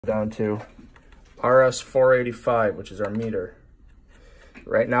Down to RS 485, which is our meter.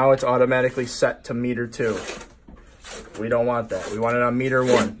 Right now it's automatically set to meter 2. We don't want that. We want it on meter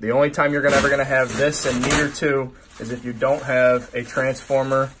 1. The only time you're ever gonna have this in meter 2 is if you don't have a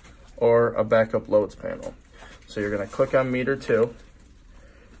transformer or a backup loads panel. So you're gonna click on meter 2.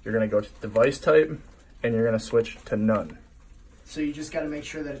 You're gonna go to device type and you're gonna switch to none. So you just gotta make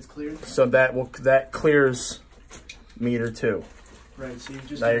sure that it's cleared? So that clears meter 2. Right, so you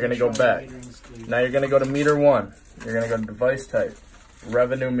just now you're going to go back. Now you're going to go to meter 1. You're going to go to device type,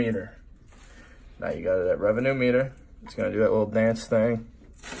 revenue meter. Now you got that revenue meter. It's going to do that little dance thing.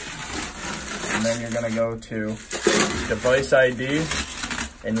 And then you're going to go to device ID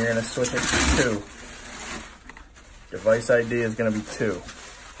and you're going to switch it to 2. Device ID is going to be 2,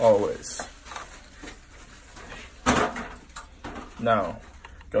 always. Now,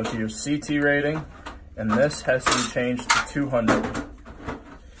 go to your CT rating, and this has to be changed to 200.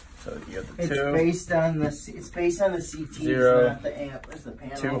 So you get the 2. It's based on the CT, 0, not the amp. It's the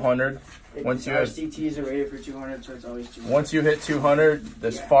panel. 200. Once you our have CTs are rated for 200, so it's always 200. Once you hit 200,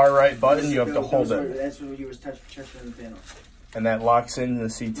 this far right button, you have to hold it. That's when you was touching the panel. And that locks in the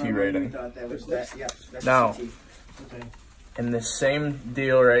CT rating. Thought that was that. Yeah, that's now, CT. Okay. In this same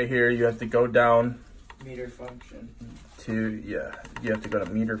deal right here, you have to go down meter function. You have to go to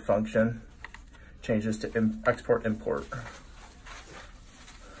meter function. Change this to export import.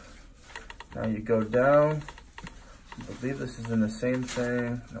 Now you go down. I believe this is in the same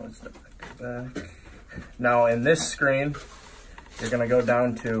thing. No, it's not. Go back. Now in this screen, you're gonna go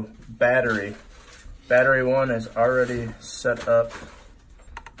down to battery. Battery 1 is already set up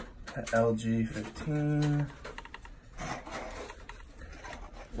to LG15.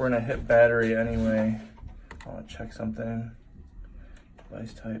 We're gonna hit battery anyway. I wanna check something.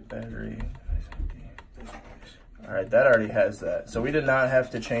 Device type, battery. All right, that already has that. So we did not have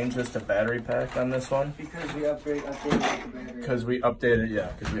to change this to battery pack on this one. Because we updated with the battery. Because we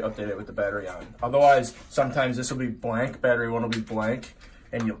updated it with the battery on. Otherwise, sometimes this will be blank, battery 1 will be blank,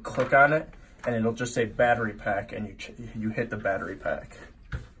 and you'll click on it, and it'll just say battery pack, and you hit the battery pack.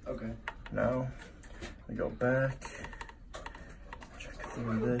 Okay. Now, we go back, check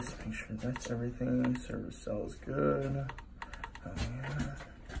through this, make sure that's everything. Service cell is good. Yeah.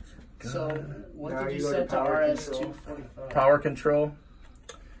 So, what did you set to RS 245? Power control.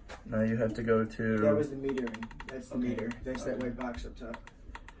 Now you have to go to... That was the metering. That's the meter. That's that white box up top.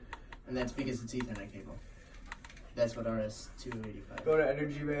 And that's because it's Ethernet cable. That's what RS 285. Go to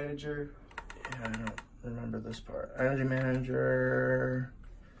Energy Manager. Yeah, I don't remember this part. Energy Manager...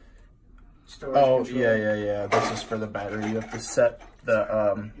 Storage control. Yeah. This is for the battery. You have to set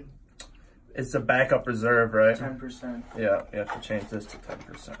the... It's the backup reserve, right? 10%. Yeah, you have to change this to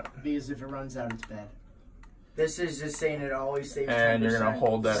 10%. Because if it runs out, it's bad. This is just saying it always saves 10%. And you're going to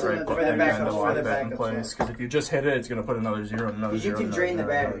hold that right button again to lock that in place. Because if you just hit it, it's going to put another 0 and another 0. You can drain the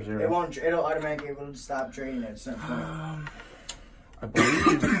battery. It won't. It'll automatically stop draining at some point. I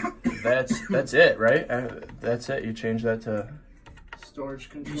believe that's it, right? That's it. You change that to storage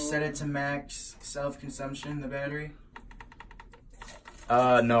control. You set it to max self-consumption, the battery?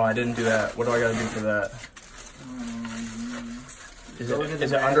 No, I didn't do that. What do I got to do for that?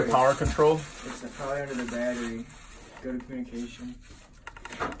 Is it under power control? It's probably under the battery. Go to communication.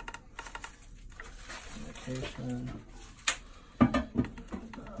 Communication.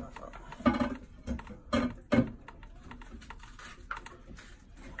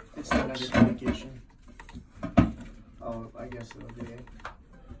 It's not under communication. Oh, I guess it'll be it.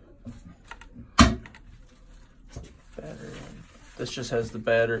 Battery. This just has the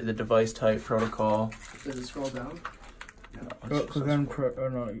battery, the device type protocol. Does it scroll down? No, click on oh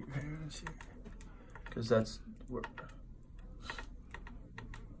no, you can't see. Because that's where...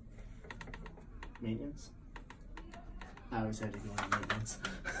 Maintenance? I always had to go on maintenance.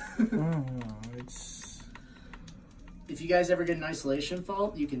 It's... If you guys ever get an isolation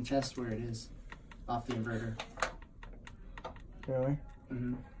fault, you can test where it is off the inverter. Really?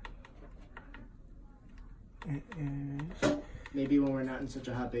 Mm-hmm. It is... Maybe when we're not in such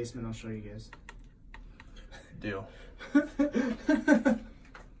a hot basement, I'll show you guys. Deal.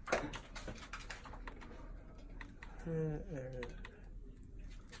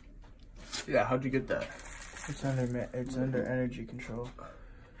 Yeah, how'd you get that? It's under energy control.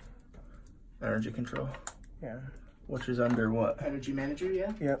 Energy control? Yeah. Which is under what? Energy manager,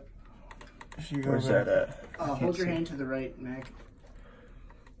 yeah? Yep. So you Where's that at? Hold your hand to the right, Mac.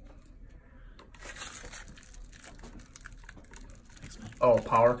 Oh,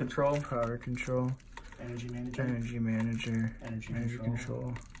 power control? Power control. Energy manager. Energy manager. Energy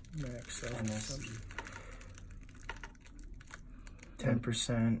control. Max self-consumption. 10%.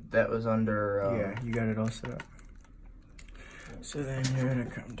 10%. That was under. Yeah, you got it all set up. So then you're gonna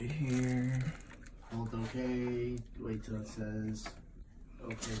come to here. Hold OK. Wait till it says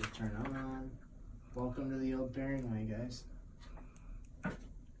OK to turn on. Welcome to the old bearing way, guys.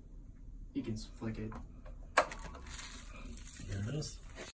 You can flick it. Here it is.